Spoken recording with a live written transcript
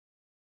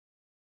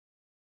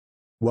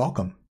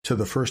Welcome to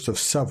the first of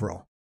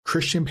several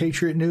Christian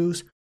Patriot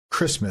News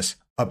Christmas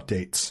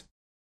updates.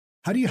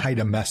 How do you hide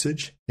a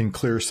message in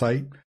clear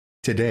sight?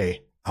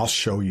 Today, I'll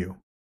show you.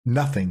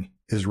 Nothing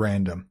is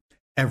random.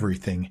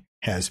 Everything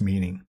has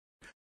meaning.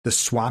 The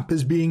swamp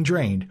is being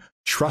drained.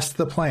 Trust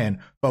the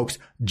plan. Folks,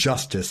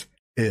 justice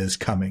is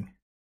coming.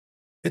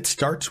 It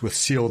starts with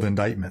sealed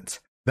indictments.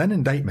 Then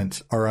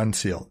indictments are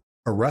unsealed.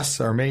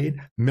 Arrests are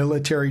made.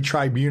 Military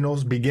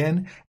tribunals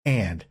begin.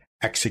 And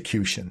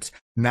executions.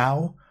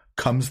 Now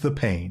comes the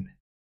pain.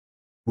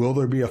 Will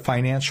there be a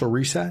financial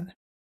reset?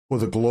 Will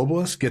the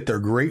globalists get their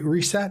great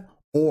reset?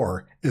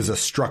 Or is a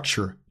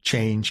structure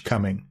change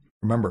coming?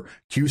 Remember,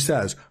 Q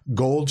says,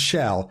 gold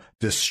shall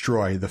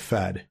destroy the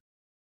Fed.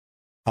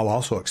 I'll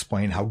also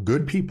explain how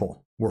good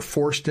people were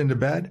forced into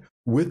bed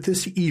with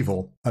this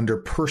evil under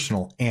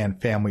personal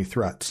and family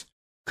threats.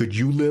 Could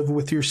you live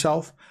with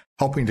yourself,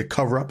 helping to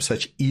cover up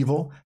such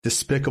evil,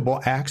 despicable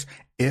acts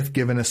if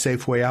given a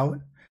safe way out?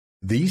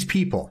 These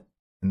people,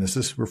 and this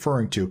is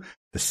referring to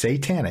the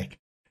satanic,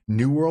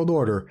 New World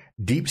Order,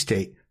 deep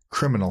state,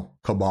 criminal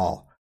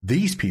cabal.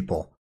 These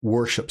people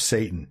worship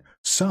Satan.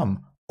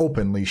 Some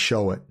openly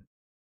show it.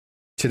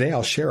 Today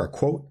I'll share a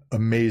quote,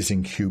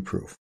 amazing Q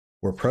proof,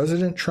 where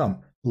President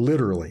Trump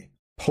literally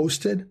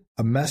posted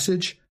a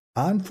message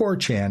on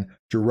 4chan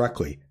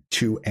directly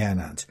to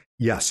Anons.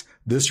 Yes,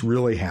 this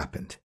really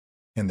happened.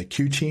 And the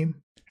Q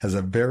team has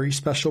a very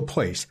special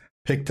place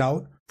picked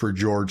out for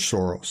George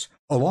Soros,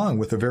 along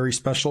with a very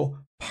special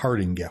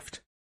parting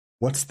gift.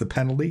 What's the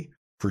penalty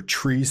for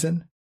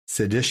treason,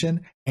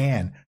 sedition,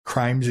 and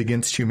crimes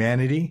against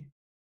humanity?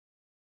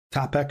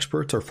 Top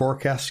experts are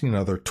forecasting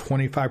another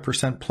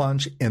 25%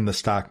 plunge in the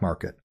stock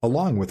market,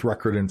 along with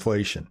record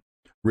inflation.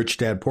 Rich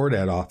Dad Poor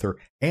Dad author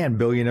and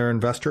billionaire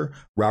investor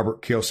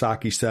Robert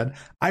Kiyosaki said,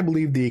 "I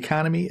believe the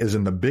economy is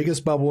in the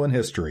biggest bubble in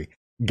history.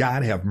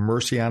 God have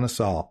mercy on us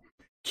all."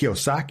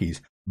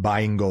 Kiyosaki's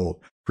buying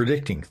gold,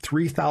 predicting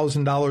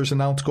 $3,000 an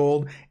ounce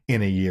gold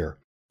in a year.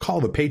 Call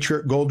the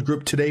Patriot Gold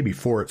Group today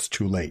before it's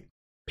too late.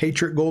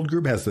 Patriot Gold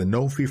Group has the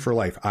No Fee for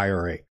Life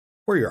IRA,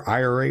 where your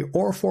IRA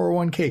or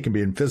 401k can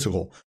be in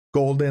physical,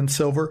 gold and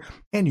silver,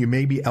 and you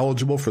may be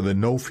eligible for the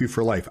No Fee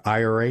for Life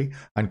IRA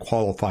on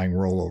qualifying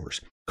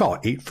rollovers. Call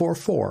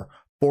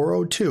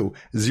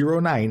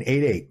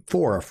 844-402-0988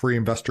 for a free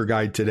investor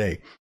guide today,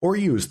 or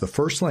use the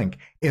first link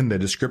in the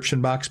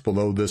description box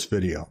below this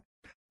video.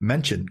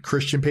 Mention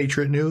Christian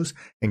Patriot News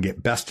and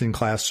get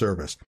best-in-class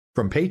service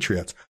from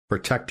Patriots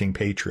protecting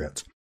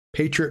Patriots.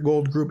 Patriot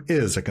Gold Group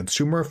is a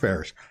Consumer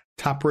Affairs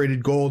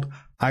top-rated gold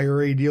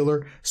IRA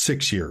dealer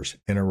 6 years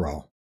in a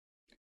row.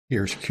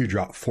 Here's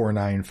Q-Drop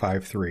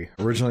 4953,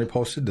 originally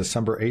posted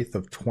December 8th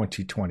of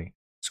 2020,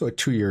 so a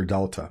 2-year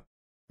delta.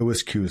 It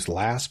was Q's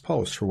last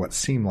post for what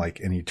seemed like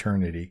an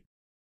eternity.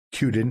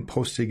 Q didn't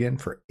post again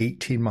for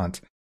 18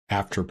 months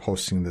after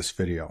posting this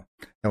video.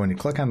 Now, when you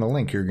click on the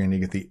link, you're going to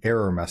get the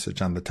error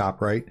message on the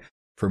top right.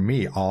 For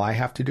me, all I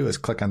have to do is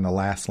click on the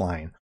last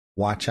line,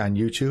 watch on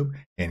YouTube,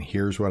 and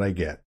here's what I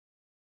get.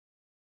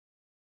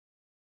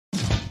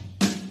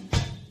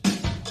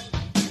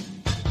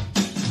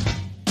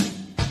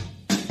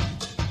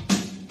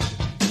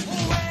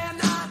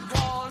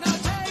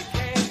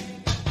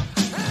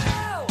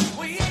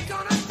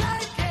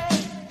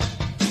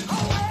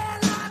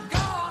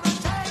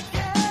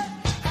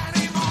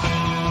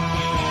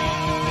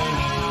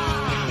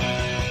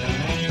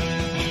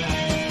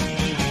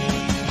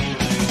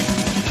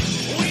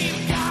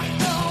 We've got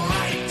the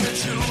right to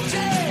choose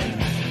it.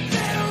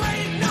 There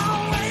ain't no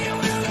way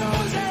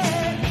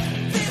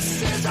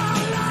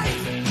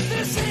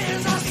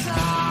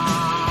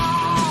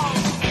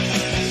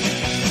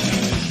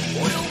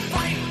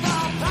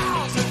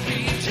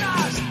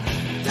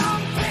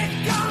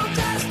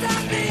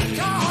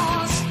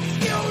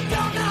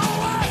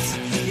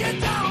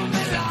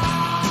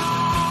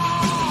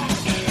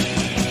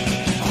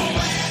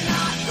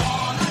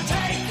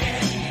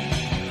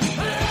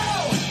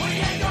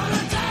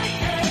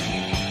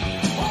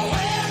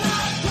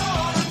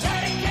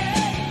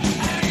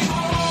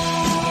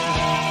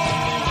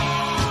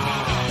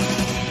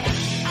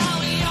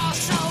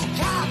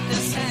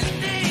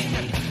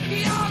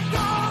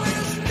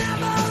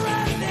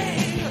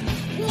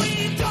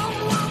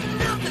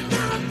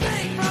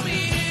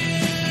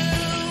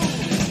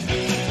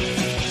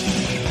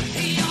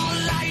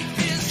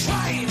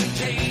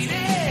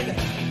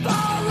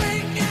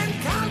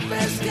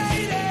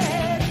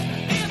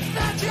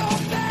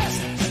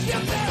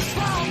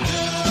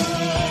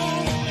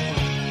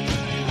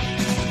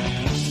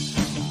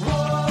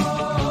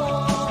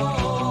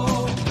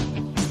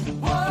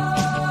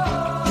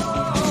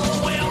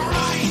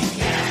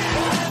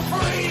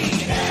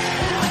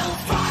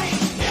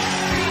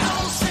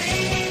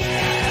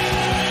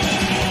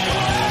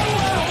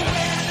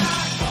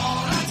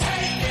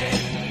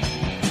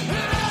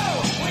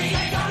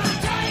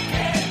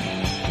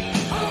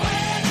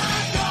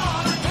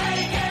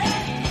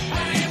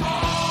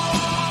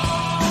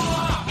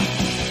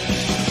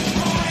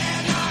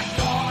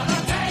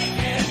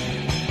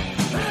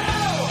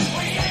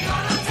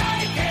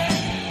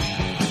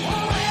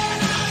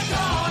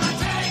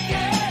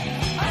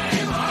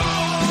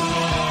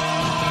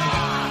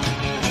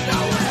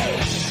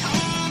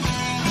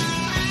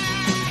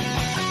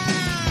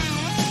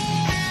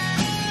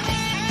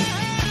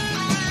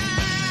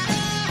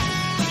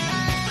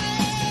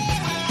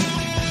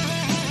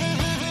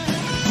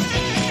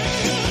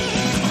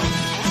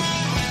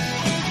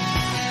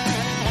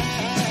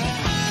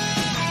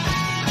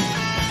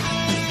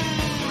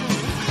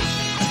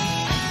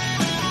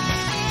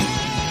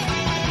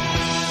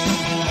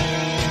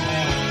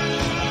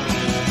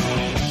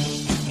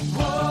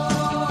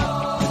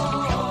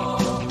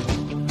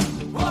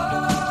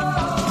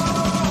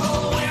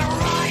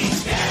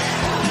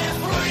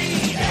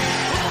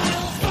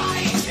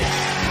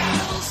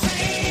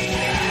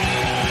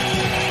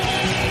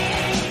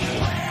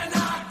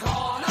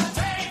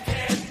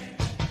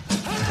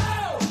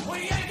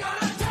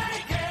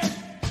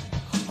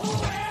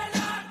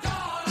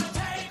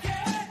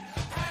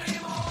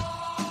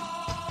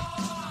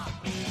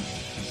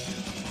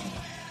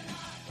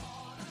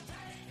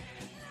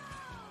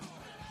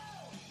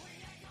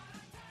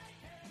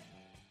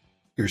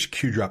Here's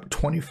QDrop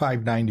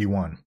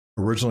 2591,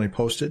 originally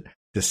posted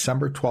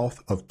December 12th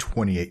of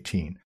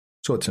 2018.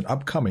 So it's an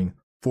upcoming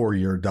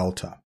 4-year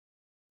delta.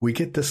 We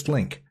get this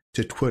link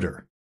to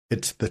Twitter.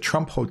 It's the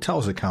Trump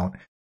Hotels account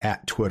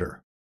at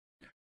Twitter.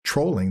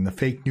 Trolling the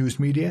fake news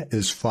media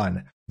is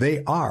fun.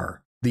 They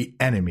are the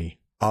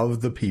enemy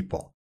of the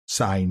people.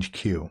 Signed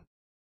Q.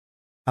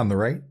 On the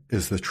right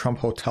is the Trump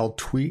Hotel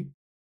tweet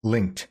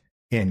linked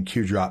in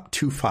QDrop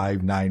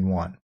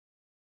 2591.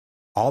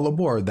 All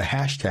aboard the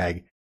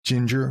hashtag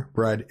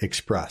Gingerbread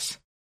Express.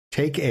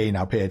 Take a,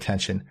 now pay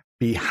attention,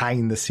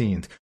 behind the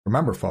scenes.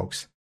 Remember,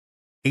 folks,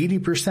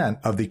 80%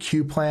 of the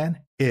Q plan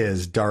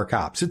is dark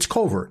ops. It's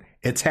covert.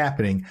 It's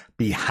happening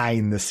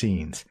behind the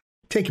scenes.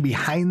 Take a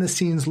behind the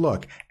scenes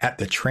look at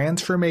the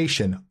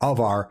transformation of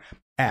our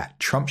at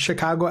Trump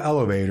Chicago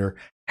elevator,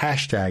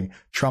 hashtag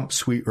Trump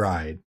Sweet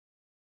Ride.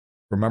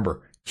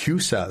 Remember, Q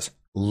says,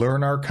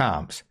 learn our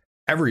comms.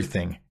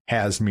 Everything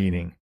has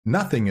meaning.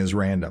 Nothing is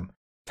random.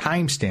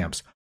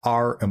 Timestamps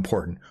are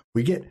important.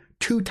 We get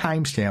 2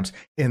 timestamps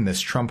in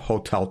this Trump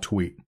Hotel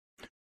tweet.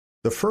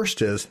 The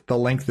first is the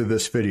length of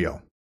this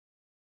video.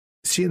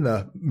 See in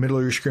the middle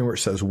of your screen where it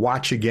says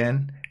watch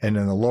again, and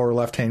in the lower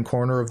left-hand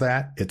corner of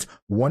that, it's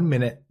 1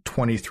 minute,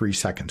 23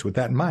 seconds. With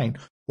that in mind,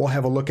 we'll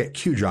have a look at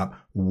QDrop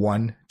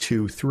 1,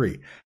 2, 3.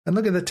 And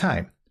look at the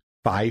time,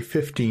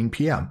 5:15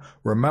 p.m.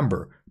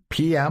 Remember,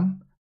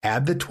 p.m.,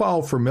 add the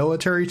 12 for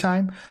military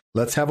time.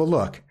 Let's have a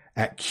look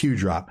at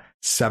QDrop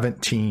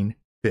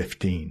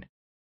 17:15.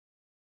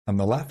 On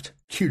the left,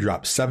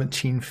 QDrop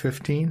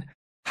 17:15.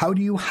 How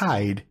do you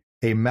hide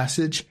a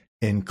message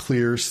in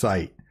clear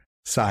sight?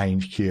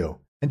 Signed Q.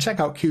 And check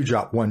out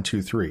QDrop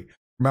 123.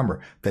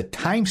 Remember, the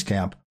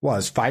timestamp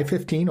was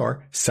 5:15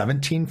 or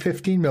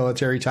 17:15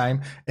 military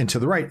time, and to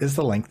the right is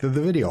the length of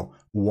the video,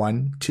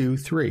 1, 2,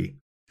 3.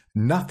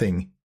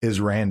 Nothing is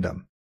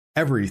random.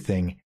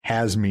 Everything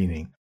has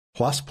meaning.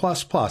 Plus,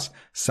 plus, plus,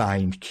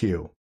 signed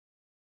Q.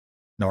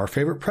 Now, our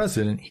favorite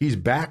president, he's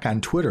back on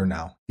Twitter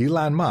now.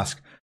 Elon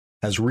Musk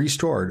has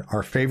restored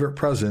our favorite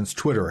president's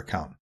Twitter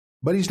account.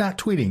 But he's not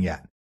tweeting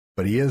yet,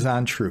 but he is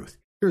on Truth.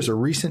 Here's a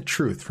recent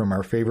truth from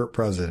our favorite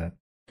president.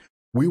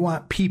 We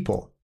want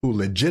people who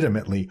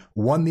legitimately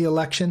won the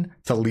election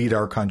to lead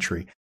our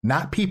country,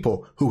 not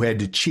people who had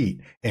to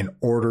cheat in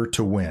order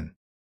to win.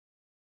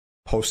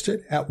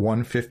 Posted at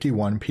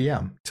 1:51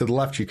 p.m. To the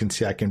left, you can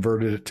see I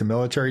converted it to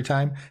military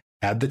time.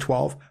 Add the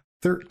 12,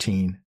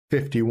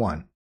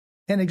 13:51.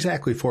 And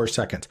exactly 4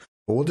 seconds.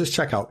 But we'll just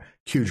check out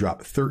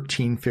QDrop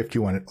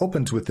 13:51. It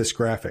opens with this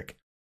graphic.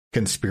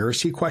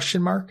 Conspiracy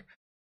question mark?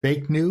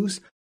 Fake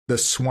news? The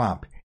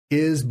swamp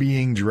is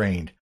being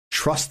drained.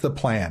 Trust the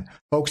plan.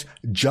 Folks,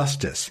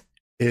 justice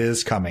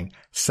is coming.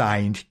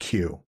 Signed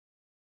Q.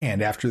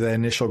 And after that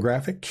initial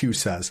graphic, Q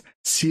says,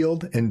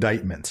 sealed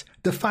indictments.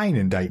 Define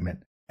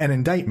indictment. An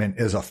indictment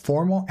is a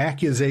formal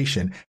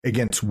accusation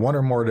against one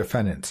or more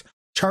defendants,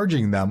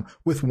 charging them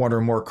with one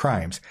or more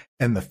crimes.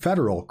 In the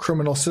federal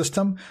criminal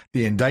system,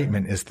 the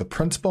indictment is the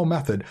principal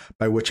method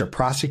by which a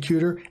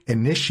prosecutor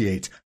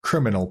initiates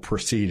criminal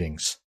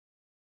proceedings.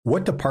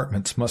 What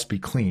departments must be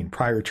clean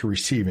prior to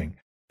receiving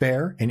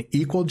fair and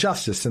equal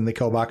justice in the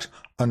kill box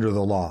under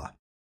the law?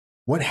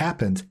 What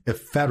happens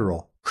if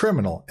federal,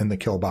 criminal in the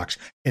kill box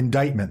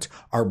indictments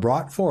are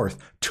brought forth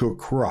to a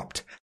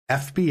corrupt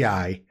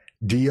FBI,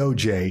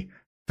 DOJ,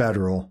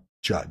 federal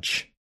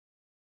judge?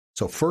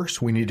 So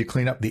first, we need to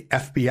clean up the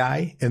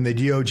FBI and the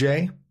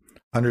DOJ.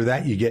 Under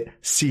that, you get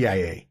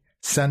CIA,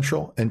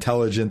 Central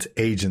Intelligence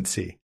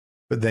Agency.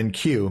 But then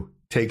Q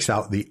takes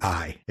out the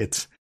I.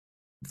 It's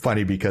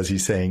funny because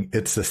he's saying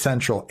it's the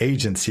central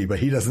agency, but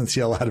he doesn't see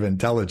a lot of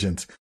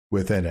intelligence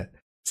within it.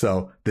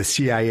 So the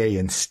CIA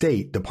and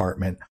State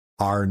Department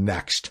are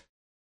next.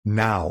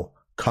 Now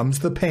comes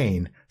the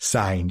pain,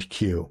 signed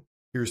Q.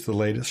 Here's the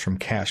latest from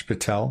Kash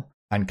Patel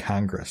on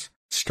Congress,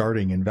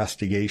 starting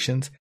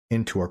investigations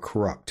into a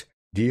corrupt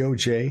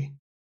DOJ,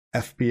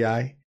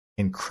 FBI,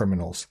 and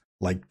criminals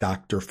like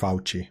Dr.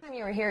 Fauci. When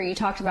you were here, you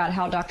talked about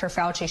how Dr.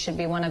 Fauci should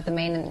be one of the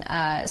main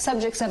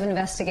subjects of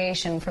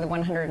investigation for the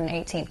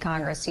 118th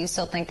Congress. Do you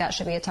still think that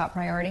should be a top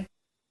priority?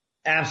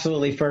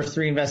 Absolutely. First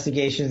 3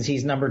 investigations,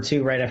 he's number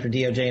 2 right after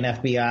DOJ and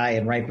FBI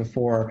and right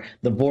before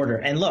the border.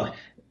 And look,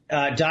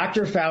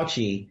 Dr.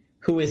 Fauci,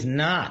 who is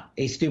not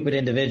a stupid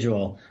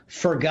individual,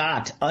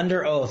 forgot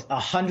under oath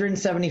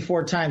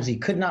 174 times he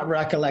could not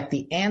recollect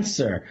the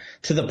answer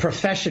to the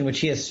profession which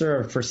he has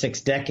served for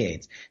 6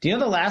 decades. Do you know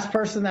the last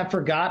person that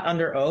forgot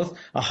under oath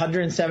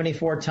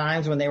 174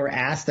 times when they were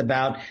asked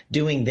about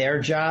doing their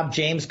job?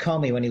 James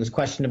Comey, when he was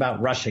questioned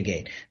about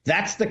Russiagate.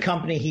 That's the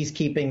company he's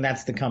keeping.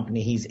 That's the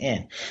company he's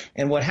in.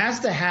 And what has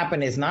to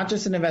happen is not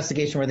just an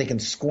investigation where they can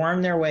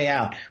squirm their way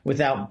out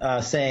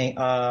without saying,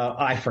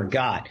 I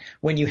forgot.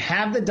 When you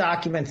have the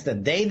documents that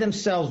that they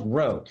themselves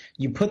wrote.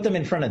 You put them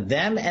in front of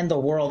them and the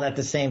world at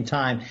the same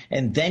time,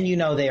 and then you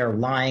know they are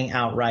lying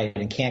outright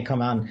and can't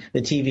come on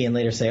the TV and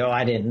later say, oh,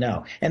 I didn't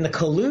know. And the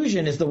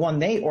collusion is the one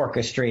they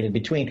orchestrated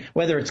between,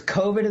 whether it's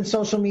COVID and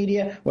social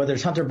media, whether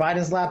it's Hunter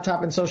Biden's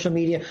laptop and social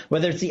media,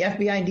 whether it's the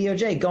FBI and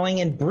DOJ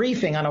going and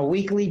briefing on a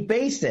weekly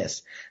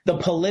basis, the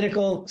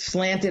political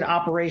slanted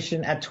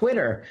operation at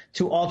Twitter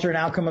to alter an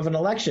outcome of an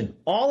election.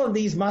 All of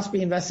these must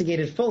be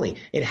investigated fully.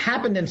 It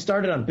happened and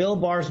started on Bill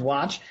Barr's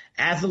watch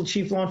as the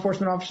chief law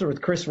enforcement officer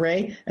with Chris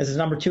Wray as his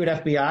number 2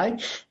 at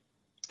FBI.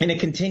 And it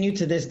continued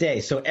to this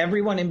day. So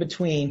everyone in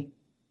between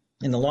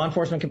in the law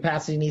enforcement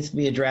capacity needs to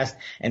be addressed.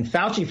 And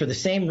Fauci, for the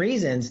same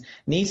reasons,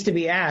 needs to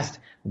be asked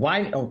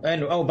why.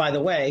 Oh, by the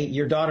way,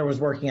 your daughter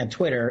was working at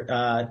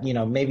Twitter.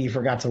 Maybe you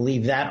forgot to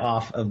leave that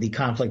off of the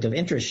conflict of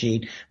interest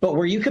sheet. But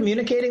were you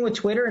communicating with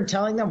Twitter and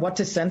telling them what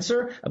to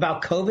censor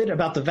about COVID,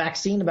 about the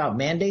vaccine, about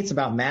mandates,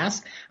 about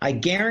masks? I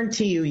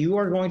guarantee you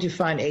are going to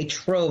find a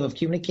trove of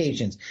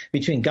communications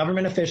between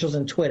government officials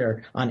and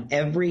Twitter on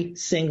every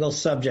single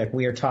subject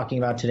we are talking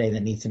about today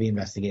that needs to be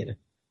investigated.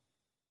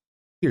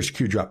 Here's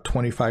Q Drop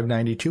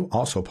 2592,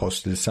 also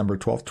posted December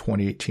 12th,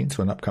 2018,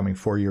 so an upcoming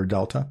 4-year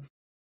delta.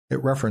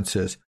 It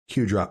references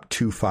Q Drop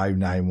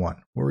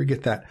 2591, where we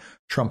get that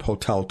Trump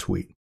Hotel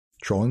tweet.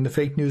 Trolling the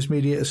fake news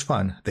media is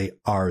fun. They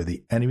are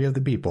the enemy of the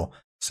people.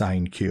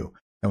 Signed Q.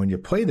 And when you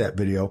play that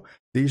video,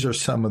 these are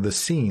some of the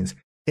scenes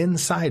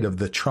inside of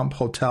the Trump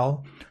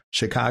Hotel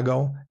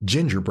Chicago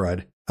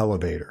gingerbread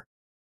elevator.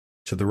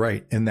 To the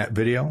right in that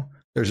video,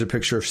 there's a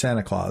picture of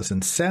Santa Claus,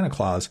 and Santa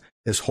Claus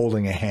is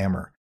holding a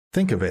hammer.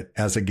 Think of it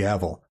as a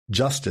gavel.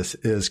 Justice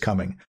is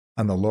coming.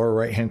 On the lower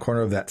right-hand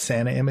corner of that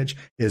Santa image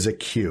is a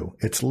Q.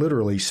 It's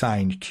literally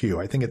signed Q.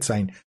 I think it's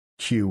signed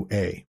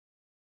QA.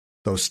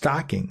 Those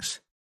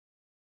stockings,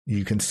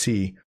 you can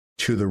see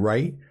to the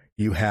right,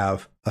 you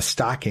have a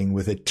stocking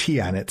with a T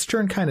on it. It's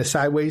turned kind of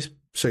sideways,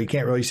 so you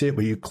can't really see it,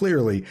 but you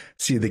clearly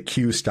see the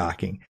Q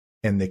stocking.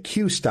 And the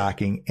Q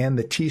stocking and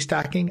the T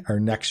stocking are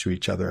next to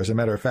each other. As a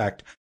matter of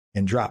fact,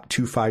 in Drop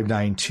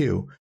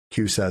 2592,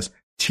 Q says,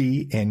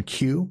 T and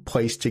Q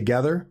placed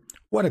together.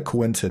 What a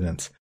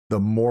coincidence. The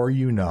more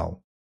you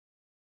know.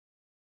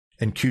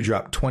 And Q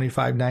Drop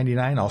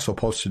 2599, also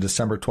posted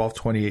December 12th,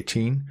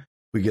 2018,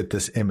 we get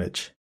this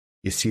image.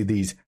 You see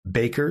these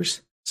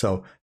bakers.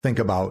 So think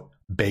about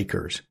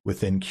bakers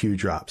within Q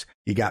Drops.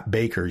 You got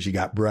bakers, you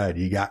got bread,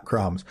 you got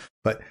crumbs.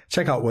 But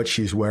check out what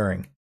she's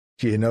wearing.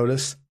 Do you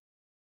notice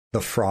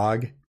the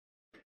frog?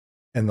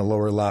 In the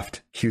lower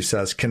left, Q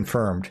says,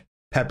 confirmed.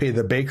 Pepe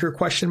the Baker, ?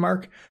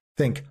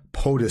 Think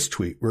POTUS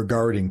tweet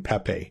regarding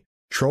Pepe.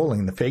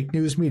 Trolling the fake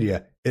news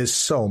media is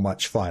so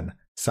much fun.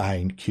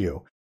 Signed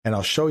Q. And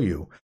I'll show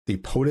you the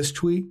POTUS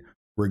tweet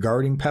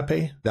regarding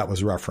Pepe that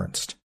was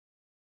referenced.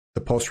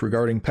 The post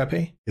regarding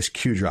Pepe is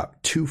Q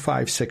Drop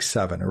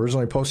 2567,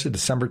 originally posted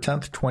December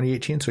 10th,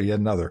 2018, so yet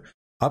another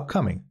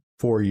upcoming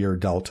 4-year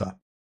delta.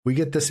 We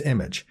get this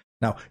image.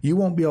 Now, you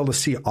won't be able to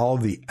see all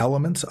of the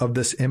elements of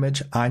this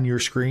image on your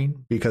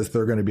screen because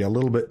they're going to be a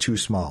little bit too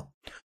small.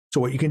 So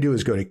what you can do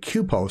is go to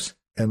Q Post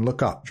and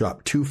look up,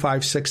 drop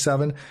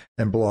 2567,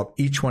 and blow up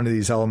each one of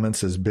these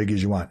elements as big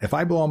as you want. If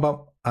I blow them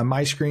up on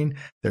my screen,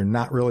 they're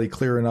not really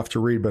clear enough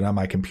to read, but on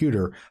my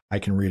computer, I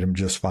can read them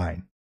just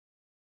fine.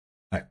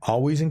 I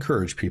always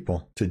encourage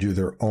people to do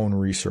their own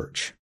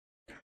research.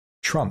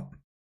 Trump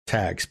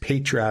tags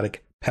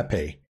Patriotic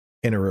Pepe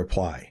in a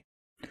reply.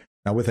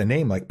 Now, with a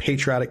name like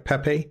Patriotic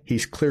Pepe,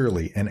 he's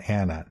clearly an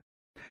anon.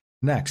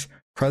 Next,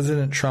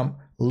 President Trump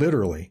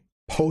literally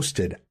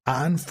posted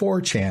on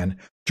 4chan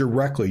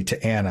directly to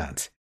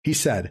anons. He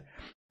said,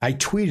 I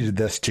tweeted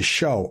this to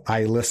show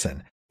I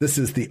listen. This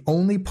is the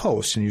only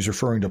post, and he's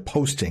referring to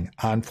posting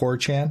on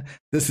 4chan.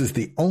 This is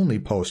the only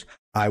post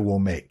I will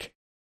make.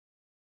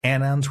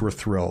 Anons were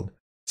thrilled.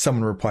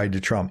 Someone replied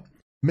to Trump,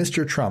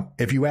 Mr. Trump,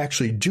 if you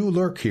actually do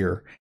lurk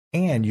here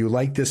and you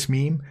like this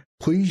meme,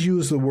 please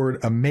use the word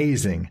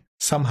amazing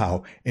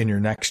somehow in your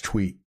next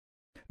tweet.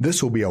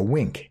 This will be a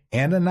wink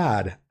and a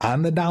nod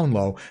on the down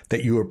low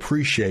that you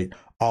appreciate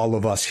all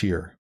of us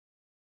here.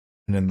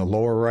 And in the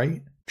lower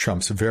right,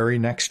 Trump's very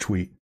next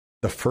tweet,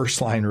 the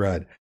first line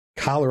read,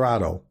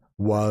 Colorado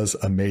was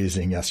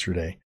amazing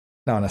yesterday.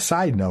 Now, on a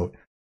side note,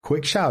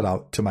 quick shout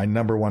out to my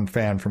number one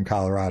fan from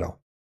Colorado.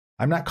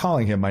 I'm not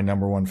calling him my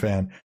number one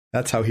fan.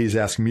 That's how he's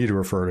asked me to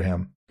refer to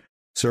him.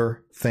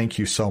 Sir, thank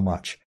you so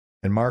much.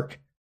 And Mark,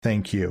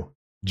 thank you.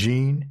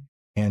 Gene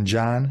and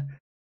John,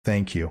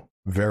 thank you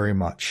very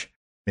much.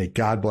 May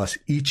God bless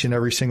each and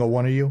every single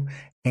one of you,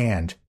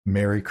 and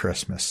Merry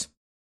Christmas.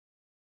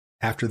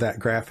 After that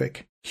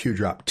graphic, Q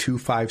Drop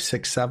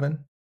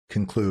 2567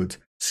 concludes,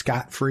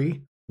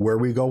 scot-free, where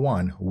we go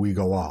one, we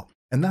go all.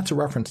 And that's a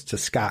reference to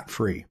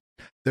scot-free.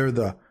 They're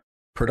the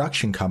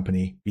production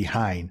company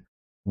behind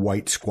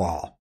White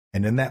Squall.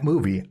 And in that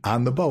movie,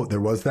 on the boat,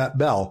 there was that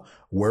bell,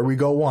 where we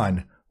go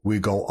one, we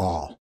go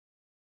all.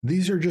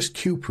 These are just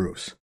Q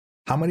proofs.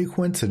 How many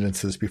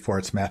coincidences before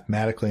it's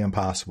mathematically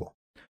impossible?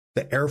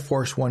 The Air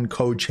Force One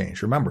code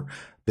change. Remember,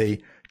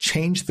 they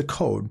changed the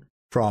code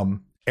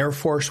from Air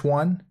Force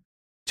One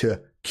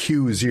to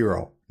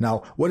Q0.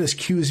 Now, what does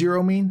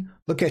Q0 mean?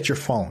 Look at your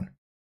phone.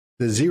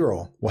 The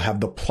 0 will have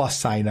the plus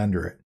sign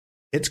under it.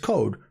 It's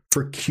code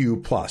for Q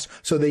plus.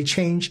 So they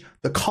changed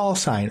the call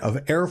sign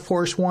of Air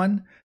Force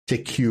One to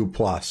Q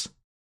plus.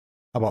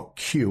 How about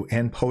Q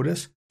and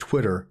POTUS?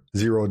 Twitter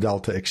Zero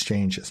Delta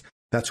exchanges.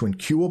 That's when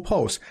Q will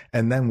post,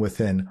 and then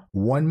within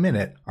 1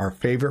 minute, our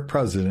favorite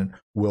president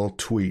will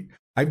tweet.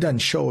 I've done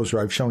shows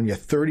where I've shown you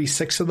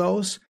 36 of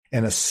those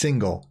and a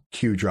single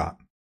Q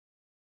drop.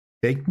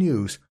 Fake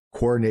news,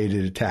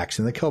 coordinated attacks.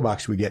 In the kill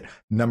box, we get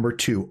number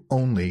 2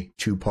 only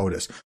to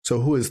POTUS.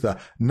 So who is the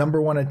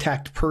number 1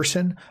 attacked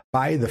person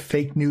by the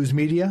fake news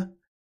media?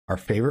 Our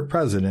favorite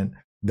president,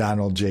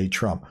 Donald J.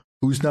 Trump.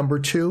 Who's number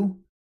 2?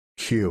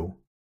 Q.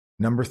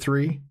 Number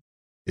 3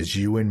 is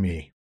you and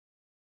me.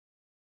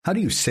 How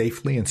do you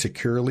safely and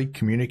securely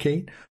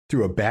communicate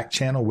through a back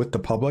channel with the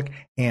public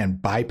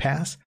and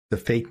bypass the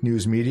fake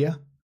news media?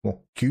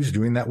 Well, Q's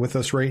doing that with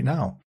us right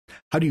now.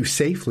 How do you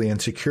safely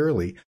and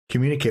securely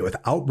communicate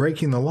without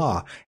breaking the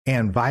law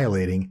and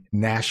violating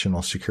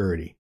national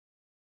security?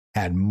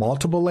 Add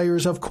multiple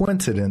layers of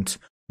coincidence,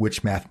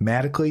 which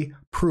mathematically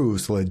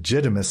proves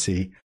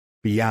legitimacy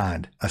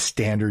beyond a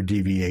standard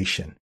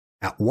deviation.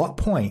 At what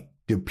point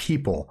do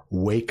people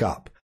wake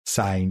up?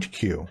 Signed,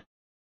 Q.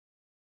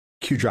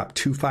 Q drop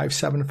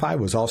 2575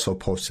 was also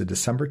posted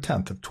December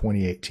 10th of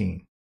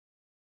 2018.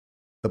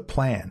 The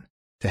plan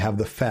to have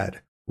the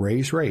Fed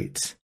raise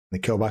rates. In the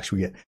kill box, we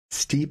get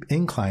steep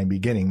incline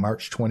beginning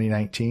March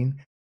 2019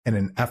 in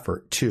an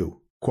effort to,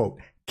 quote,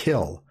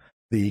 kill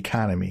the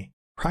economy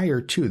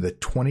prior to the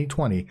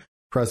 2020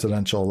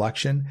 presidential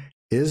election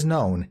is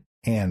known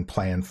and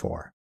planned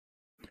for.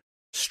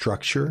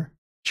 Structure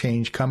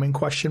change coming,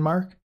 question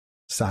mark?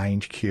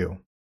 Signed, Q.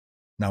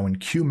 Now, when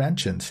Q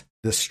mentions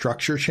this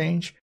structure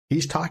change,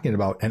 he's talking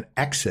about an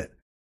exit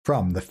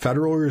from the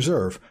Federal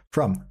Reserve,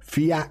 from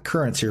fiat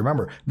currency.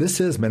 Remember,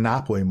 this is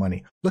monopoly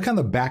money. Look on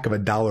the back of a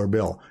dollar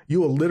bill. You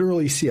will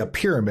literally see a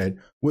pyramid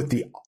with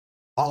the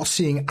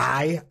all-seeing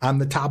eye on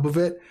the top of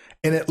it,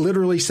 and it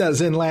literally says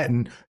in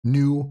Latin,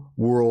 New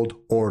World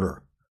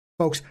Order.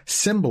 Folks,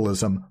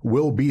 symbolism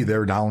will be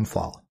their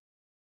downfall.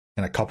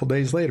 And a couple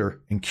days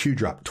later, in Q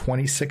drop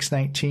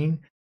 2619,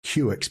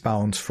 Q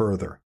expounds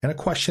further in a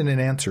question and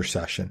answer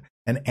session.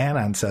 And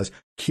Anon says,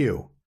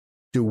 Q,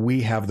 do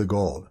we have the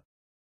gold?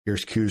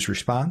 Here's Q's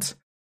response.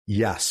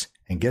 Yes.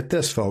 And get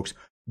this, folks,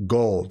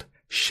 gold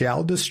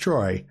shall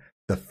destroy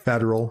the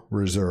Federal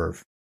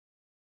Reserve.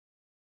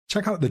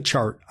 Check out the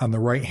chart on the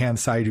right-hand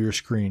side of your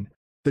screen.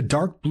 The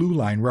dark blue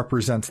line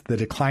represents the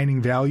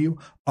declining value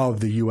of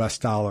the U.S.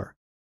 dollar.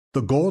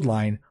 The gold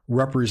line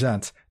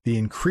represents the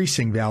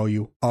increasing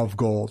value of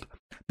gold.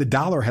 The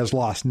dollar has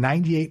lost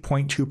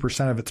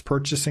 98.2% of its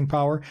purchasing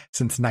power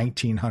since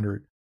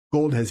 1900.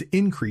 Gold has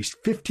increased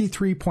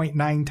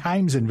 53.9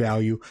 times in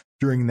value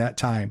during that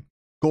time.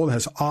 Gold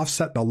has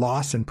offset the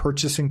loss in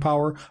purchasing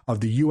power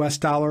of the U.S.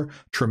 dollar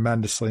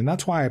tremendously, and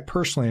that's why I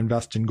personally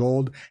invest in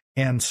gold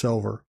and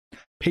silver.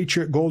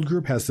 Patriot Gold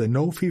Group has the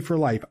No Fee for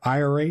Life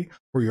IRA,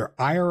 where your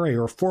IRA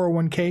or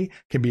 401k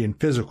can be in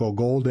physical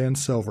gold and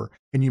silver,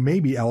 and you may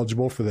be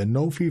eligible for the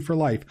No Fee for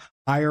Life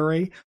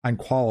IRA on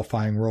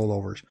qualifying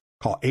rollovers.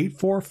 Call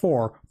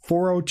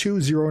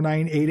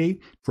 844-402-0988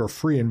 for a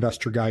free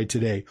investor guide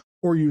today,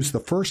 or use the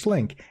first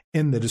link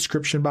in the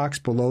description box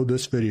below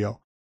this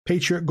video.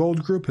 Patriot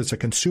Gold Group is a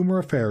Consumer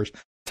Affairs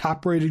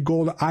top-rated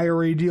gold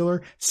IRA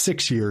dealer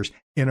 6 years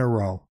in a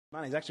row.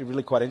 Money is actually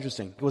really quite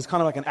interesting. It was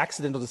kind of like an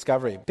accidental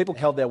discovery. People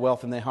held their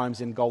wealth in their homes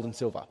in gold and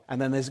silver.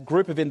 And then this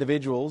group of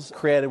individuals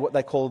created what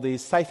they call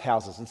these safe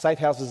houses. And safe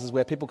houses is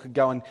where people could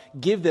go and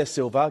give their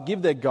silver,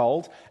 give their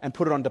gold, and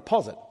put it on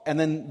deposit. And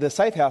then the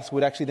safe house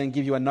would actually then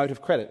give you a note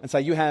of credit. And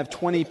say you have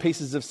 20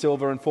 pieces of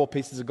silver and 4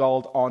 pieces of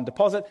gold on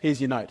deposit,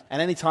 here's your note.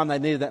 And any time they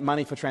needed that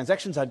money for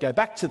transactions, I'd go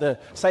back to the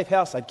safe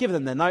house, I'd give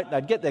them their note,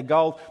 they'd get their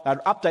gold, they'd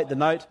update the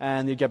note,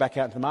 and you'd go back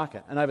out into the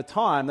market. And over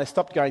time, they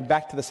stopped going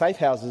back to the safe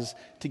houses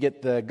to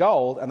get the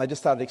gold, and they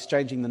just started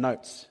exchanging the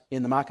notes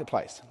in the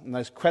marketplace. And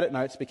those credit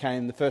notes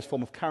became the first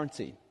form of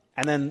currency.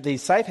 And then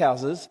these safe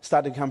houses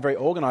started to become very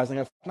organised and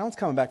go, no one's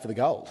coming back for the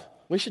gold.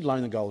 We should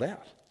loan the gold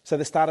out. So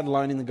they started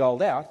loaning the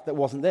gold out that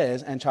wasn't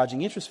theirs and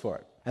charging interest for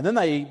it. And then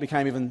they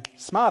became even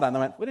smarter and they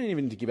went, we don't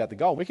even need to give out the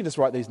gold. We can just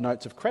write these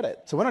notes of credit.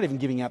 So we're not even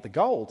giving out the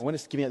gold. We're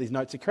just giving out these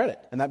notes of credit.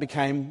 And that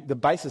became the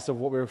basis of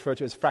what we refer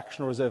to as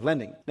fractional reserve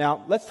lending.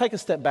 Now, let's take a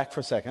step back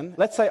for a second.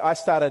 Let's say I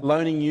started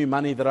loaning you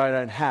money that I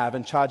don't have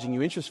and charging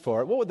you interest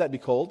for it. What would that be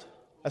called?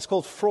 That's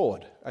called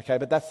fraud. Okay,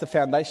 but that's the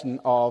foundation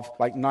of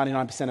like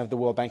 99% of the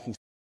world banking.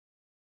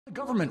 What the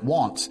government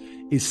wants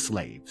is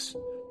slaves.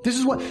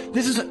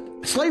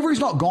 Slavery's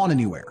not gone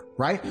anywhere,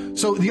 right?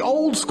 So the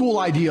old school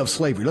idea of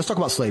slavery, let's talk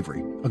about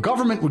slavery. A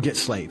government would get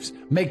slaves,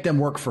 make them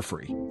work for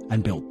free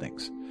and build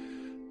things.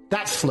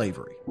 That's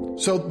slavery.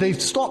 So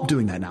they've stopped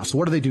doing that now. So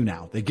what do they do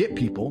now? They get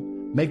people,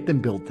 make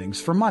them build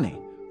things for money,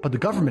 but the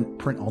government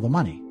print all the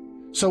money.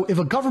 So if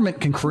a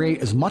government can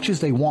create as much as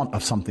they want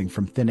of something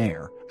from thin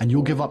air, and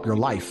you'll give up your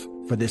life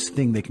for this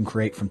thing they can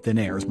create from thin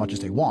air as much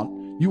as they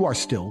want, you are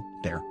still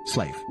their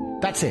slave.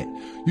 That's it.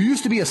 You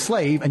used to be a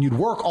slave and you'd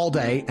work all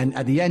day and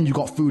at the end you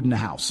got food in the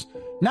house.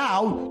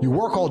 Now you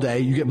work all day,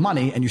 you get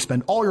money, and you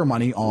spend all your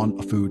money on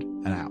a food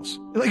and a house.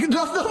 Like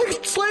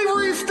nothing,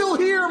 slavery is still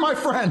here, my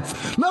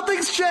friends.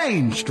 Nothing's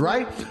changed,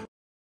 right?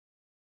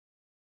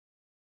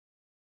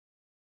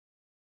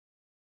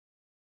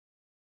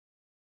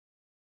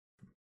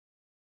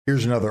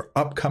 Here's another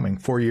upcoming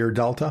 4-year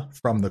delta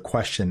from the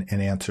question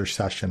and answer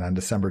session on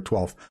December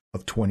 12th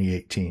of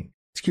 2018.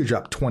 It's Q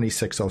drop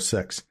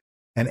 2606.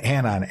 And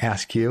Anon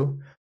asks Q,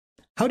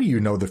 how do you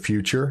know the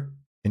future?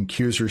 And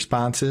Q's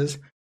response is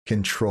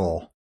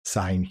control,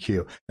 sign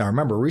Q. Now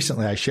remember,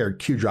 recently I shared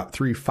Q drop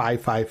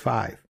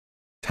 3555.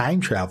 Time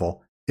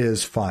travel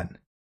is fun.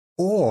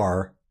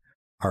 Or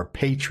are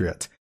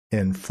patriots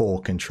in full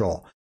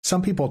control?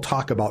 Some people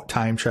talk about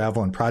time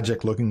travel and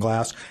Project Looking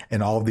Glass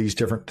and all of these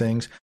different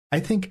things. I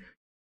think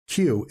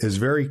Q is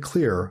very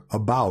clear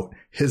about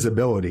his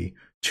ability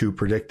to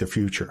predict the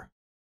future.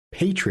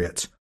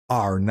 Patriots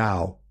are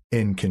now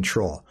in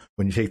control.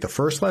 When you take the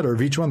first letter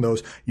of each one of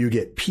those, you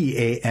get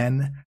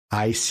PANIC,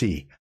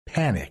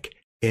 panic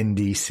in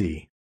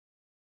DC.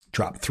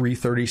 Drop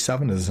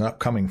 337 is an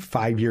upcoming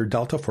 5-year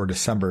delta for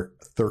December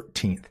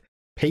 13th.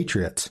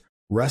 Patriots,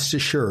 rest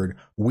assured,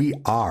 we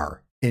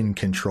are in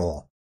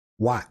control.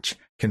 Watch,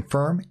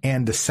 confirm,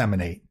 and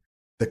disseminate.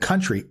 The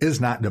country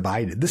is not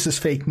divided. This is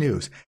fake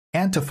news.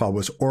 Antifa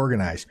was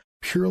organized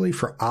purely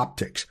for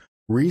optics.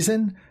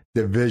 Reason?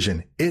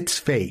 Division. It's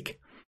fake.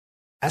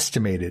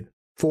 Estimated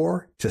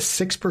 4 to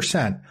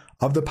 6%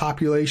 of the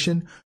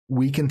population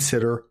we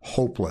consider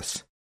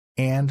hopeless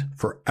and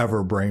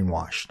forever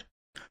brainwashed.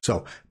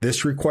 So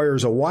this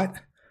requires a what?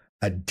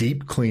 A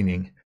deep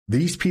cleaning.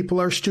 These people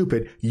are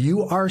stupid.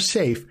 You are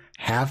safe.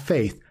 Have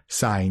faith.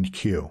 Signed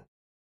Q.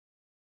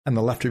 On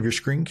the left of your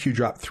screen, Q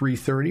drop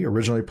 330,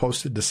 originally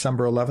posted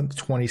December 11th,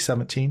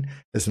 2017,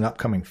 is an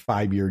upcoming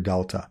 5-year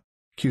delta.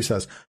 Q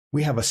says,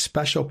 we have a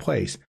special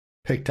place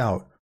picked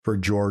out for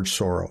George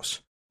Soros.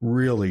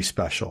 Really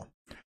special.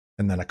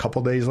 And then a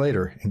couple days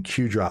later, in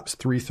Q drops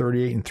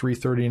 338 and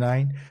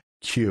 339,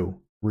 Q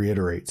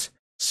reiterates,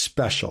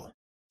 special,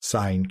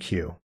 sign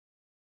Q.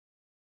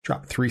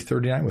 Drop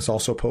 339 was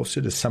also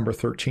posted December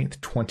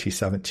 13th,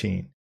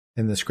 2017.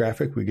 In this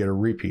graphic, we get a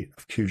repeat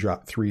of Q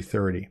drop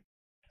 330.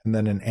 And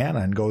then an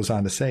Anon goes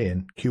on to say,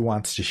 and Q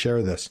wants to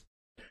share this,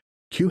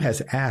 Q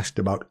has asked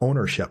about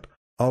ownership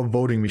of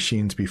voting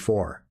machines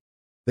before.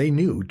 They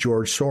knew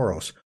George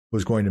Soros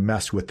was going to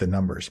mess with the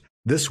numbers.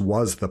 This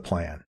was the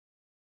plan.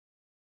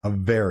 A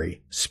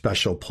very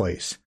special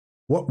place.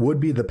 What would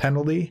be the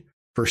penalty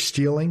for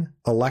stealing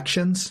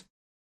elections?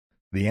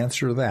 The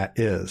answer to that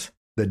is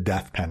the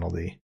death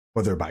penalty,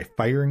 whether by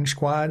firing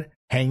squad,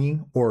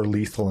 hanging, or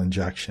lethal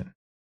injection.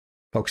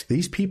 Folks,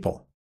 these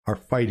people are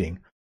fighting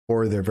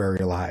for their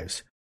very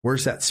lives.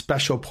 Where's that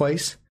special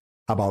place?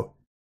 How about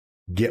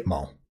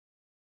Gitmo?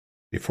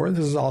 Before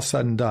this is all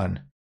said and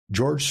done,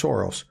 George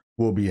Soros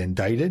will be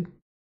indicted,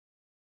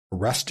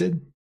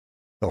 arrested,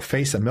 he'll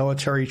face a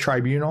military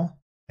tribunal,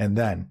 and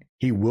then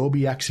he will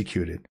be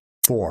executed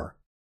for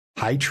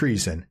high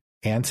treason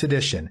and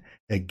sedition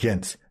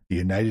against the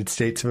United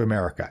States of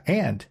America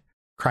and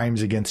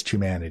crimes against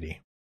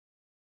humanity.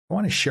 I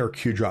want to share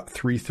Q drop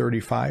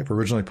 335,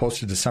 originally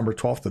posted December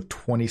 12th of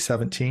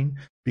 2017,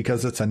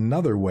 because it's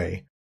another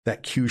way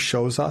that Q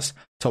shows us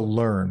to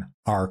learn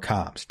our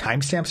comms.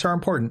 Timestamps are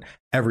important.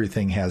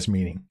 Everything has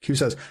meaning. Q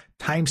says,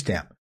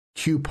 timestamp,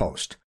 Q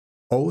post,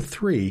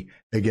 03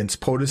 against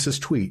POTUS's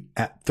tweet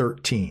at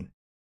 13.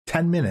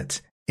 10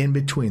 minutes in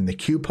between the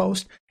Q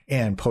post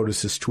and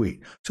POTUS's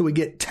tweet. So we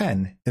get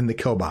 10 in the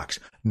kill box.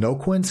 No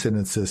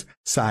coincidences,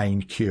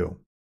 signed Q.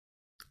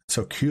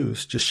 So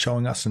Q's just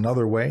showing us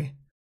another way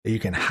that you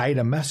can hide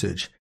a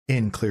message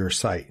in clear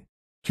sight.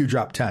 Q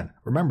drop 10.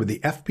 Remember, the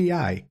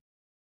FBI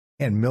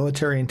and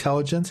military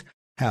intelligence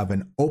have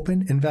an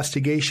open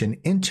investigation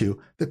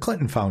into the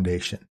Clinton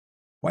Foundation.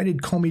 Why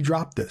did Comey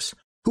drop this?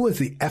 Who was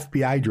the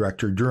FBI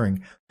director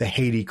during the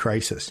Haiti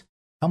crisis?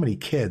 How many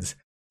kids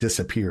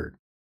disappeared?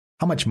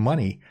 How much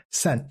money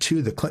sent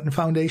to the Clinton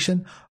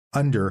Foundation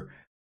under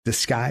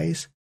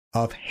disguise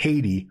of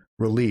Haiti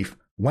relief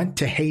went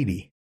to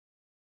Haiti?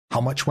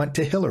 How much went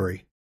to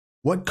Hillary?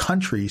 What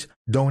countries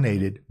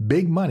donated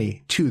big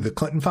money to the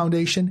Clinton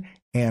Foundation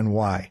and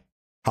why?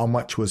 How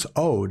much was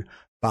owed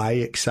by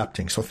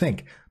accepting? So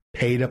think,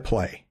 pay to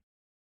play.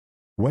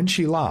 When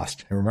she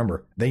lost, and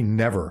remember, they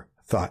never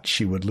thought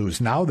she would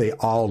lose. Now they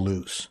all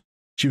lose.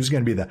 She was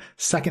going to be the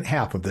second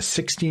half of the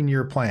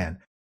 16-year plan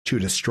to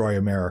destroy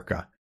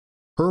America.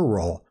 Her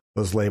role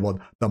was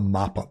labeled the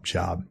mop-up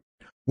job.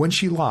 When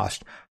she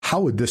lost, how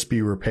would this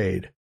be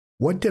repaid?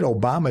 What did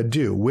Obama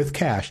do with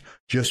cash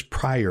just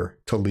prior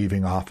to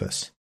leaving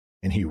office?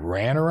 And he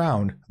ran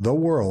around the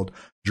world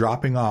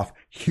dropping off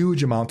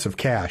huge amounts of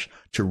cash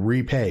to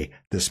repay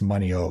this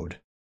money owed.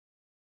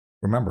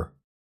 Remember,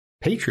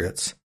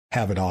 patriots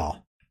have it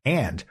all,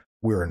 and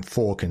we're in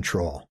full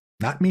control.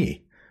 Not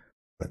me,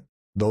 but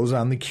those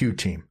on the Q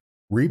team.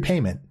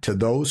 Repayment to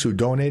those who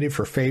donated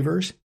for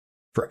favors,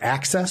 for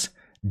access,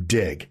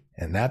 dig,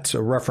 And that's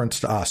a reference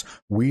to us.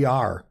 We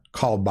are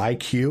called by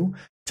Q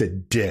to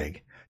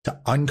dig, to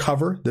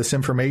uncover this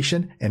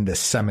information and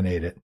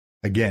disseminate it.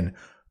 Again,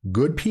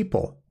 good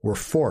people were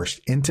forced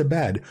into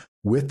bed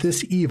with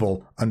this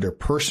evil under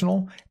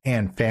personal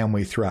and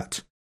family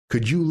threats.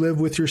 Could you live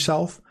with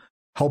yourself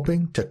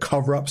helping to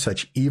cover up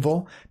such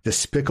evil,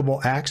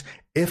 despicable acts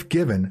if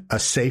given a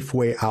safe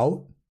way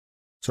out?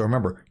 So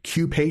remember,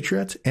 Q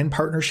Patriots, in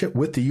partnership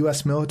with the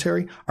U.S.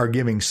 military, are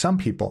giving some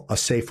people a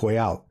safe way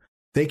out.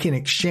 They can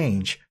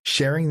exchange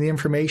sharing the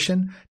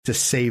information to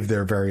save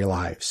their very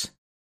lives.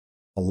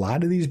 A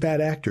lot of these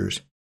bad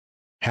actors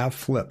have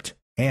flipped,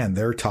 and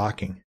they're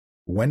talking.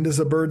 When does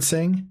a bird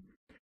sing?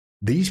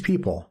 These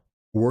people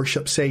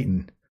worship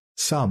Satan.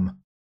 Some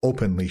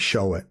openly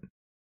show it.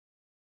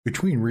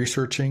 Between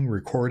researching,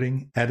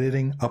 recording,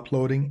 editing,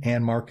 uploading,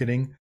 and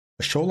marketing,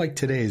 a show like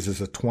today's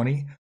is a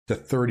 20 to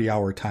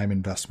 30-hour time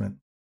investment.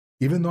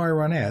 Even though I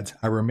run ads,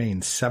 I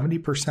remain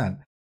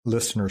 70%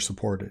 listener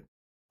supported.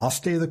 I'll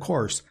stay the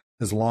course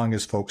as long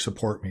as folks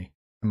support me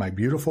and my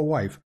beautiful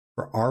wife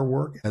for our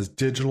work as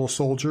digital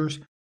soldiers,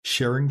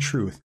 sharing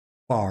truth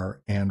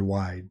far and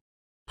wide.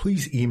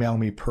 Please email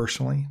me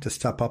personally to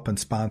step up and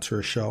sponsor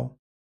a show.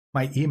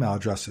 My email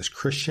address is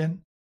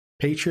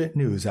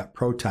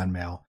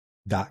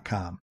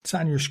christianpatriotnews@protonmail.com. It's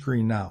on your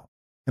screen now.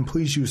 And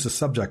please use the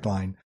subject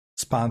line,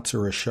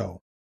 sponsor a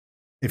show.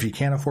 If you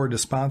can't afford to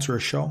sponsor a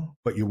show,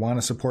 but you want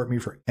to support me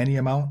for any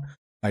amount,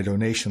 my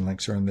donation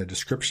links are in the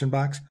description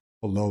box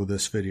below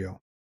this video.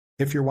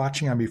 If you're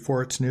watching on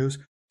Before It's News,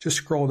 just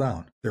scroll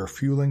down. There are a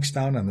few links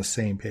down on the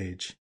same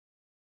page.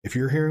 If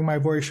you're hearing my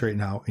voice right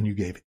now and you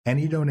gave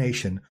any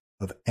donation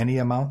of any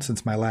amount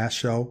since my last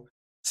show,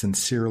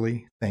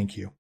 sincerely, thank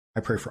you.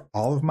 I pray for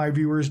all of my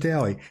viewers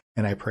daily,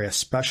 and I pray a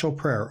special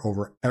prayer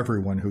over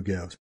everyone who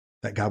gives,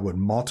 that God would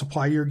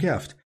multiply your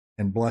gift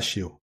and bless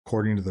you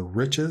according to the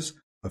riches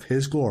of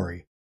his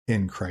glory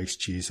in Christ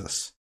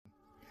Jesus.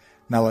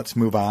 Now let's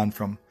move on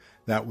from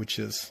that which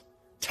is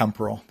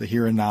temporal, the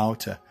here and now,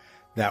 to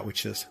that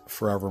which is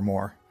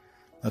forevermore.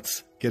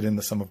 Let's get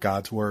into some of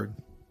God's word.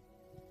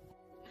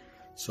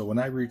 So when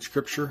I read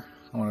scripture,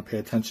 I want to pay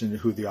attention to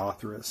who the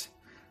author is.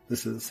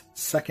 This is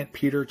 2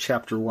 Peter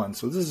chapter 1.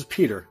 So this is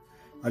Peter.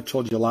 I've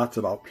told you lots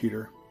about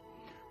Peter.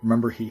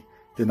 Remember, he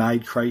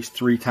denied Christ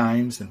 3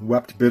 times and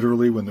wept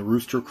bitterly when the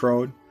rooster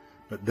crowed.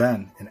 But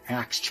then in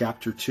Acts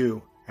chapter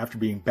 2, after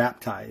being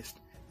baptized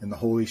in the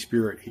Holy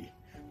Spirit, he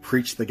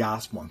preached the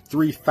gospel, and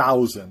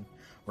 3,000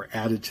 were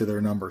added to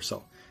their number.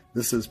 So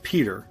this is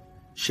Peter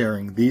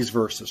sharing these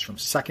verses from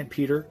 2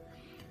 Peter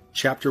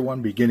chapter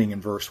 1, beginning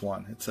in verse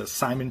 1. It says,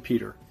 Simon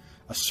Peter,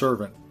 a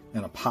servant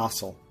and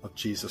apostle of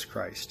Jesus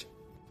Christ,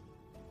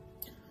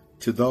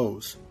 to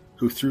those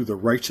who through the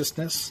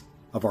righteousness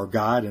of our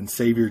God and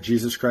Savior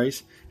Jesus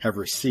Christ have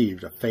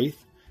received a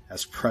faith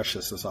as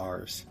precious as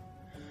ours.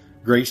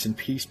 Grace and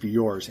peace be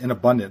yours in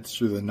abundance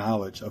through the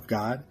knowledge of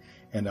God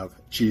and of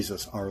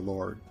Jesus our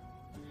Lord,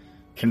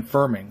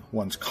 confirming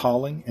one's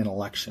calling and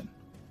election.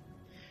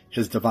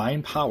 His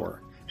divine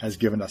power has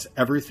given us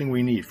everything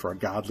we need for a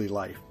godly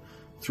life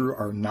through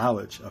our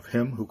knowledge of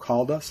him who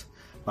called us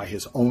by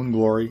his own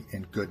glory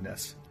and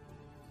goodness.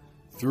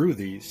 Through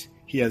these,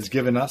 he has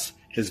given us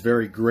his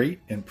very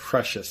great and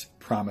precious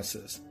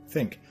promises.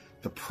 Think,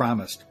 the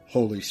promised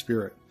Holy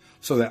Spirit,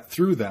 so that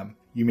through them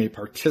you may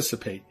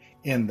participate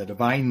in the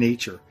divine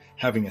nature,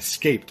 having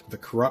escaped the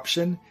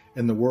corruption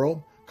in the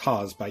world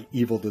caused by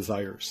evil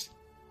desires.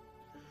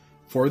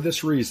 For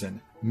this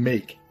reason,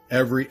 make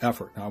every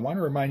effort. Now, I want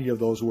to remind you of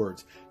those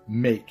words.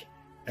 Make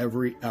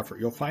every effort.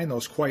 You'll find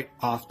those quite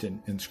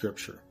often in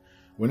Scripture.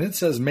 When it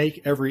says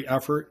make every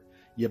effort,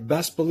 you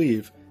best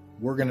believe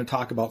we're going to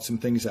talk about some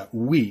things that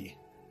we,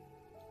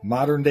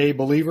 modern day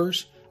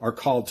believers, are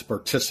called to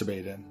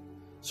participate in.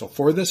 So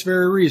for this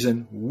very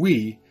reason,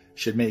 we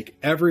should make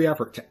every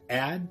effort to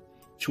add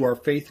to our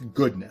faith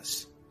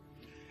goodness,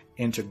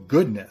 and to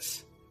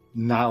goodness,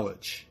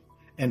 knowledge,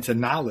 and to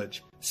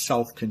knowledge,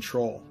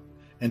 self-control,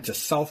 and to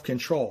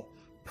self-control,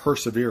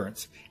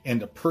 perseverance,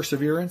 and to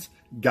perseverance,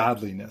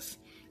 godliness,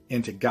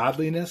 and to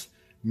godliness,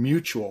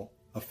 mutual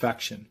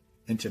affection,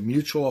 and to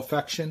mutual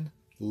affection,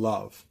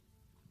 love.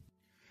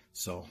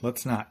 So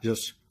let's not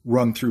just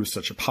run through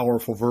such a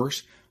powerful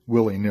verse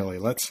willy-nilly.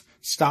 Let's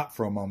stop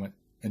for a moment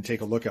and take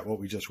a look at what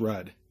we just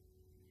read.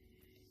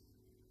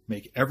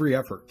 Make every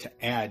effort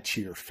to add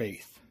to your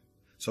faith.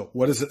 So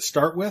what does it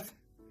start with?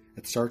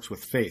 It starts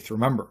with faith.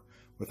 Remember,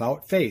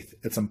 without faith,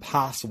 it's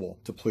impossible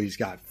to please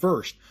God.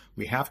 First,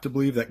 we have to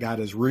believe that God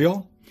is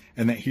real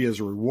and that he is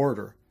a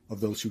rewarder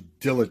of those who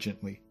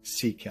diligently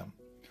seek him.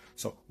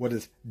 So what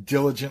does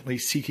diligently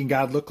seeking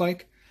God look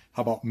like?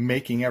 How about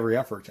making every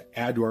effort to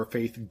add to our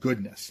faith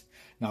goodness?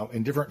 Now,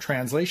 in different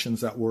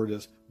translations, that word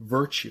is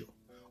virtue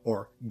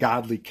or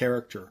godly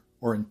character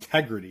or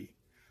integrity,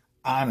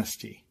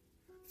 honesty,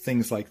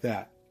 things like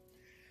that.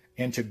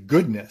 And to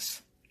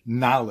goodness,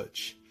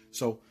 knowledge.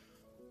 So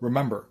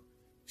remember,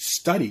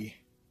 study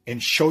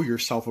and show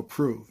yourself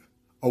approved,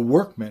 a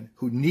workman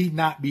who need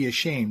not be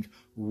ashamed,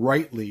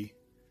 rightly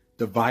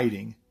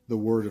dividing the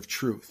word of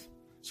truth.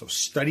 So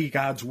study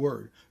God's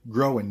word,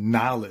 grow in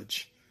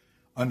knowledge,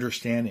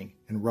 understanding,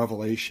 and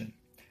revelation,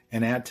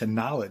 and add to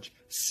knowledge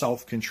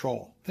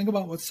self-control. Think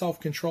about what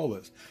self-control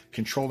is.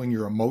 Controlling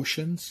your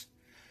emotions,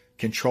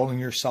 controlling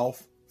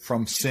yourself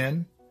from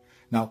sin.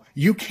 Now,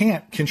 you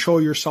can't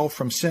control yourself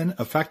from sin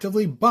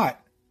effectively, but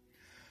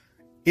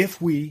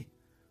if we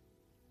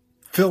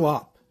fill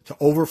up to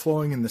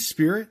overflowing in the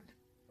Spirit,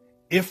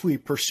 if we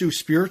pursue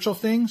spiritual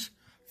things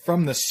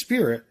from the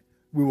Spirit,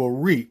 we will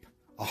reap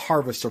a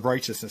harvest of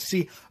righteousness.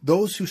 See,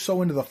 those who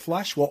sow into the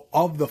flesh will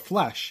of the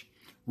flesh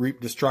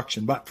reap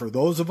destruction. But for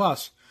those of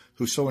us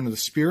who sow into the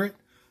Spirit,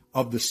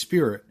 of the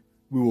Spirit,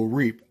 we will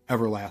reap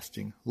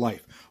everlasting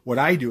life. What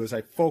I do is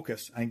I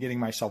focus on getting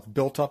myself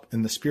built up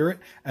in the Spirit,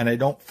 and I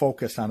don't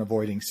focus on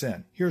avoiding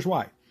sin. Here's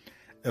why.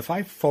 If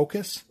I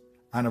focus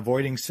on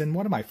avoiding sin,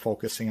 what am I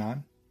focusing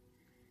on?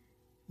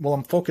 Well,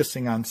 I'm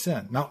focusing on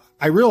sin. Now,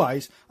 I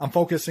realize I'm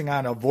focusing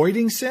on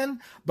avoiding sin,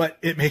 but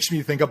it makes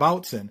me think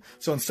about sin.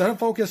 So instead of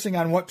focusing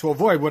on what to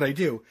avoid, what I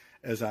do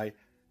is I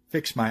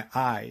fix my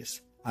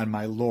eyes on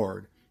my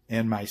Lord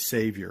and my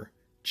Savior,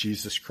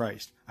 Jesus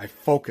Christ. I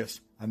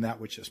focus on that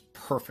which is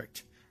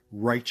perfect,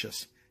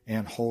 righteous,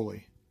 and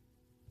holy.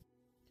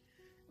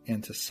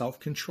 And to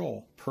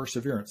self-control,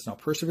 perseverance. Now,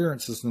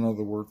 perseverance is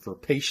another word for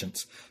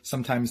patience.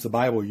 Sometimes the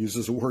Bible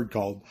uses a word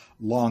called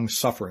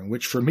long-suffering,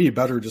 which for me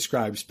better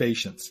describes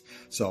patience.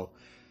 So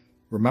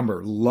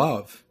remember,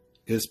 love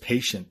is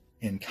patient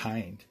and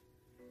kind.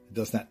 It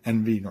does not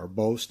envy nor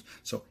boast.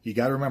 So you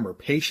got to remember,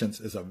 patience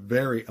is a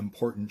very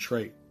important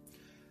trait.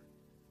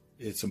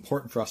 It's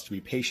important for us to be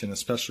patient,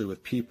 especially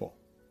with people.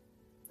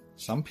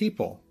 Some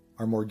people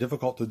are more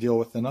difficult to deal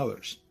with than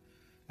others.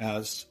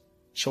 As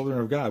children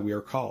of God, we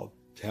are called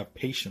to have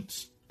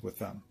patience with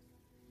them.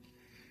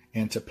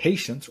 And to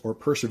patience or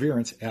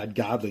perseverance, add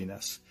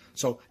godliness.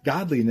 So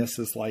godliness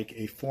is like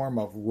a form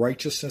of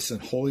righteousness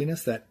and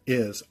holiness that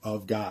is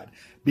of God.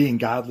 Being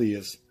godly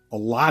is a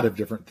lot of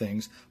different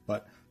things,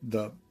 but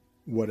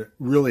what it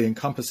really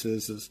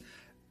encompasses is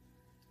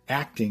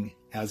acting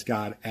as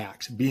God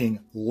acts,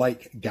 being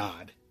like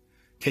God,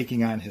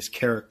 taking on his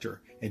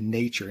character and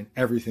nature in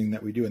everything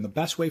that we do. And the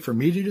best way for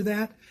me to do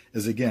that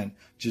is, again,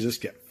 to just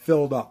get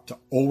filled up to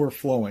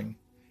overflowing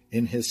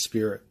in his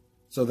Spirit,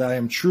 so that I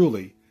am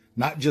truly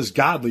not just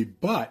godly,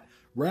 but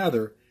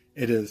rather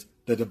it is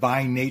the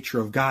divine nature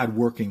of God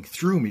working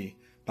through me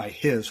by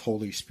his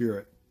Holy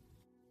Spirit.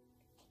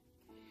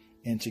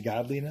 And to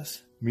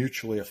godliness,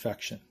 mutually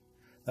affection.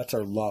 That's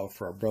our love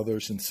for our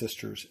brothers and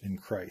sisters in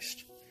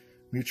Christ.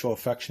 Mutual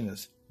affection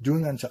is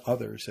doing unto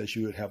others as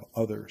you would have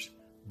others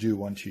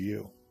do unto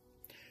you.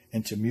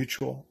 And to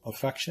mutual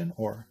affection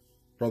or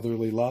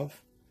brotherly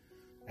love,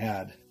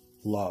 add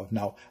love.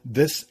 Now,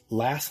 this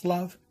last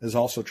love is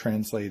also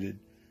translated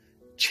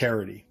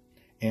charity.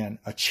 And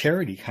a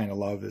charity kind of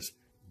love is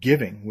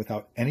giving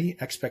without any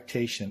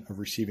expectation of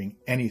receiving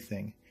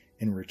anything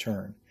in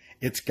return.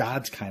 It's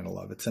God's kind of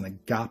love. It's an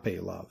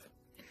agape love.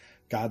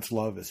 God's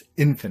love is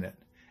infinite.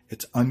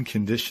 It's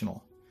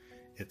unconditional.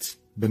 It's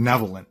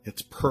benevolent.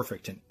 It's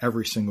perfect in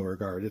every single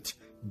regard. It's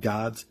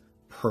God's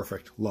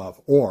perfect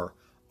love, or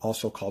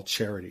also called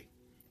charity,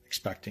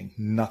 expecting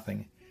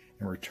nothing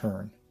in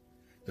return.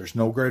 There's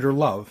no greater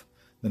love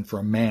than for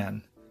a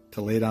man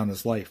to lay down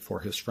his life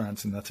for his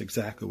friends, and that's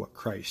exactly what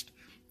Christ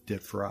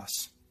did for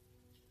us.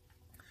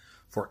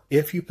 For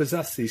if you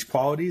possess these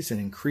qualities in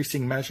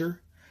increasing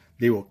measure,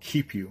 they will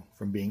keep you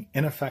from being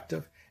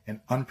ineffective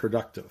and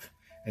unproductive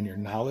in your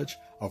knowledge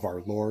of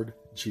our Lord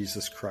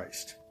Jesus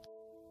Christ.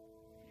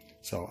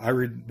 So I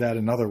read that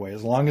another way.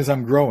 As long as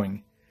I'm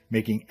growing,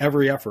 making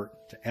every effort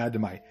to add to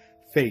my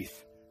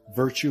faith,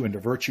 virtue, and to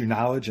virtue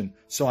knowledge, and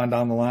so on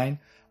down the line,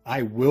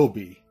 I will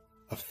be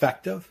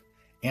effective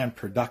and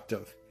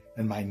productive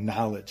in my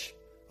knowledge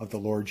of the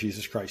Lord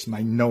Jesus Christ,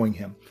 my knowing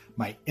him,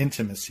 my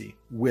intimacy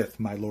with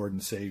my Lord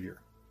and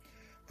Savior.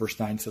 Verse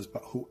 9 says,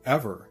 but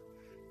whoever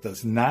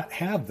does not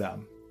have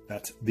them,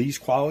 that's these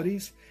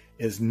qualities,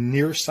 is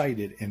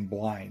nearsighted and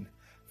blind,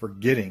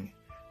 forgetting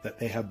that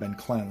they have been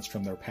cleansed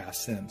from their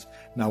past sins.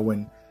 Now,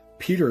 when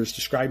Peter is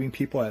describing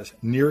people as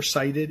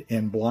nearsighted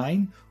and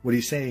blind, what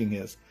he's saying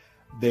is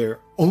they're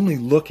only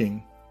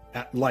looking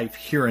at life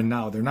here and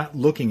now. They're not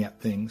looking at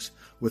things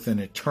with an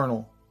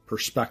eternal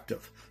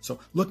perspective. So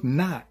look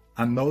not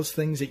on those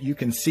things that you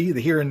can see,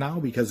 the here and now,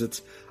 because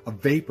it's a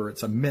vapor,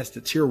 it's a mist.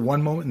 It's here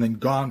one moment and then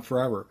gone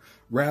forever.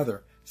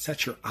 Rather,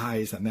 set your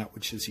eyes on that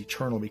which is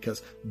eternal,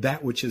 because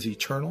that which is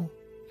eternal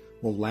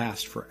will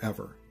last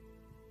forever.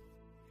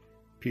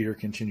 Peter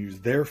continues,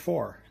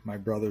 therefore, my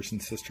brothers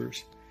and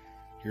sisters,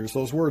 here's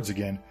those words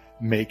again,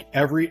 make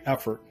every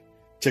effort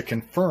to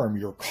confirm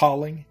your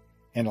calling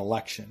and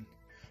election.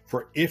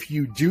 For if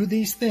you do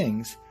these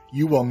things,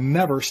 you will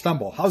never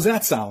stumble. How's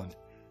that sound?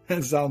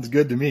 That sounds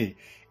good to me.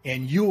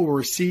 And you will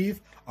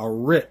receive a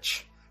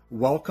rich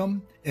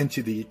welcome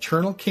into the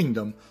eternal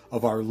kingdom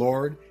of our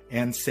Lord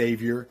and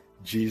Savior,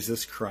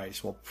 Jesus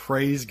Christ. Well,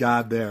 praise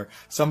God there.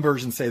 Some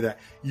versions say that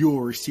you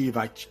will receive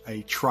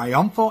a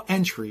triumphal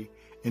entry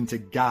into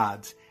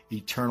God's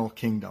eternal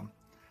kingdom.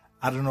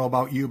 I don't know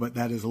about you, but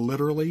that is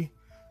literally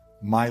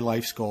my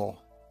life's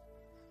goal,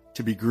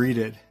 to be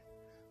greeted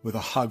with a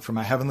hug from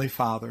my Heavenly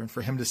Father and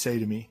for Him to say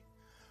to me,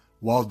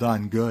 "Well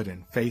done, good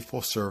and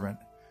faithful servant.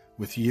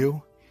 With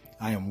you,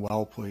 I am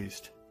well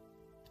pleased."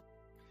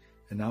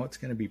 And now it's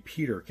going to be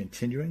Peter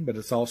continuing, but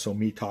it's also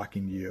me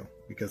talking to you,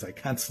 because I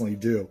constantly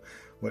do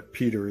what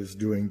Peter is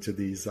doing to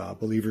these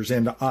believers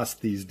and to us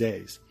these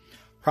days.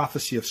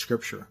 Prophecy of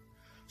Scripture.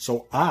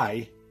 So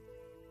I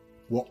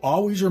will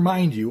always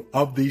remind you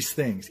of these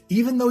things,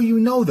 even though you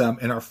know them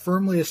and are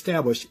firmly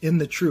established in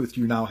the truth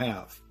you now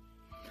have.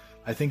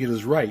 I think it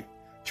is right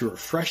to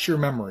refresh your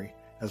memory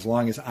as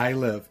long as I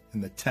live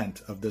in the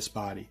tent of this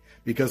body,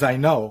 because I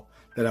know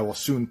that I will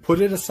soon put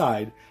it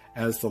aside,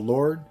 as the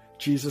Lord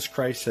Jesus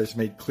Christ has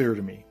made clear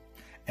to me.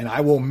 And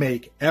I will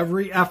make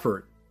every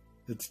effort.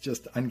 It's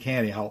just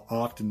uncanny how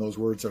often those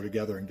words are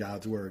together in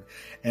God's word.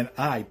 And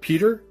I,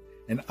 Peter,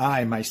 and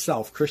I,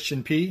 myself,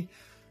 Christian P.,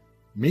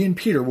 me and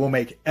Peter will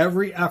make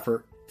every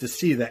effort to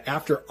see that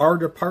after our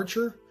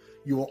departure,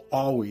 you will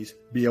always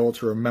be able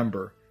to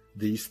remember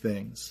these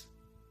things.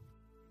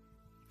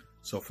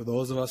 So for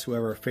those of us who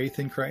have our faith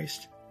in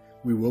Christ,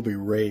 we will be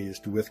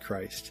raised with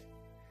Christ.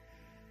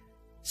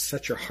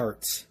 Set your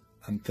hearts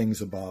on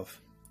things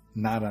above,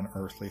 not on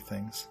earthly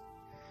things.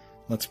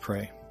 Let's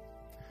pray.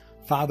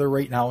 Father,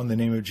 right now in the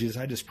name of Jesus,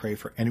 I just pray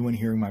for anyone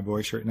hearing my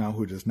voice right now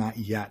who does not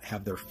yet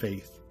have their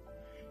faith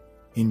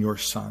in your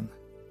Son,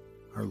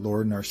 our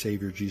Lord and our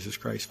Savior, Jesus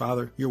Christ.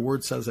 Father, your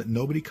word says that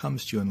nobody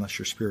comes to you unless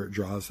your Spirit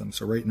draws them.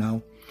 So right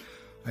now,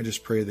 I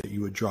just pray that you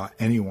would draw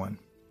anyone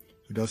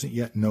who doesn't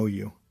yet know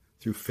you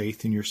through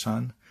faith in your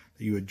Son,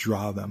 that you would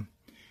draw them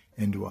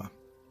into a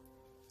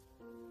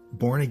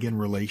born-again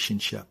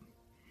relationship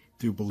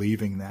through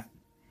believing that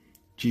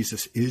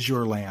Jesus is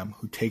your Lamb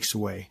who takes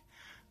away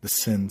the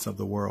sins of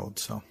the world.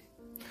 So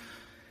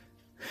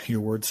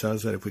your word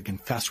says that if we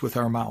confess with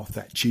our mouth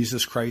that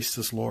Jesus Christ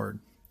is Lord,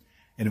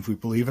 and if we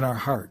believe in our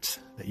hearts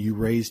that you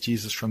raised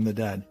Jesus from the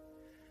dead,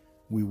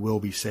 we will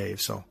be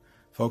saved. So,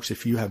 folks,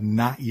 if you have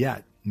not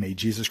yet made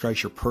Jesus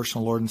Christ your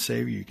personal Lord and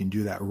Savior, you can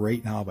do that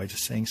right now by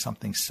just saying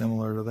something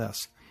similar to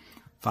this.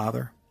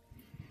 Father,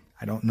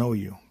 I don't know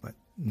you, but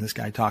this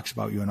guy talks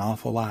about you an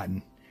awful lot,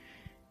 and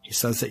he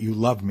says that you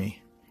love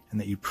me and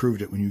that you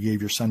proved it when you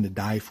gave your Son to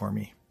die for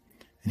me.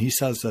 And he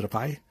says that if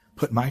I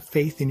put my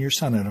faith in your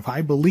Son, and if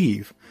I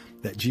believe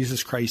that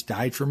Jesus Christ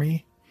died for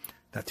me,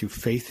 that through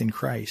faith in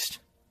Christ,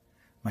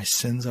 my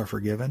sins are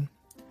forgiven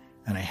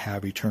and I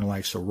have eternal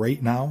life. So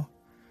right now,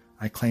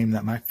 I claim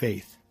that my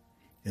faith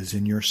is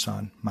in your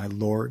Son, my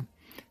Lord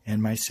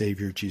and my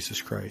Savior,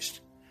 Jesus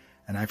Christ.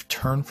 And I've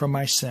turned from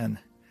my sin,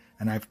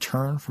 and I've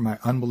turned from my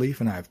unbelief,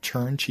 and I've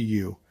turned to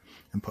you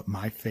and put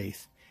my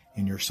faith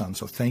in your Son.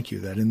 So thank you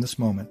that in this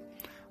moment,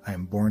 I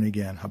am born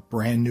again, a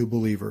brand new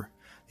believer.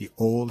 The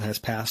old has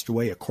passed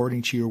away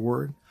according to your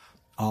word.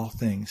 All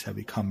things have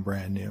become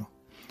brand new.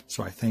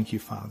 So I thank you,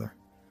 Father,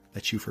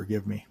 that you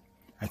forgive me.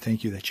 I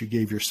thank you that you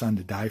gave your Son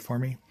to die for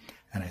me.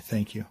 And I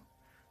thank you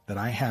that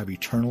I have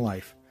eternal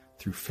life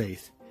through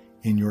faith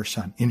in your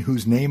Son, in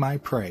whose name I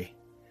pray.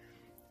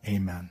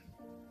 Amen.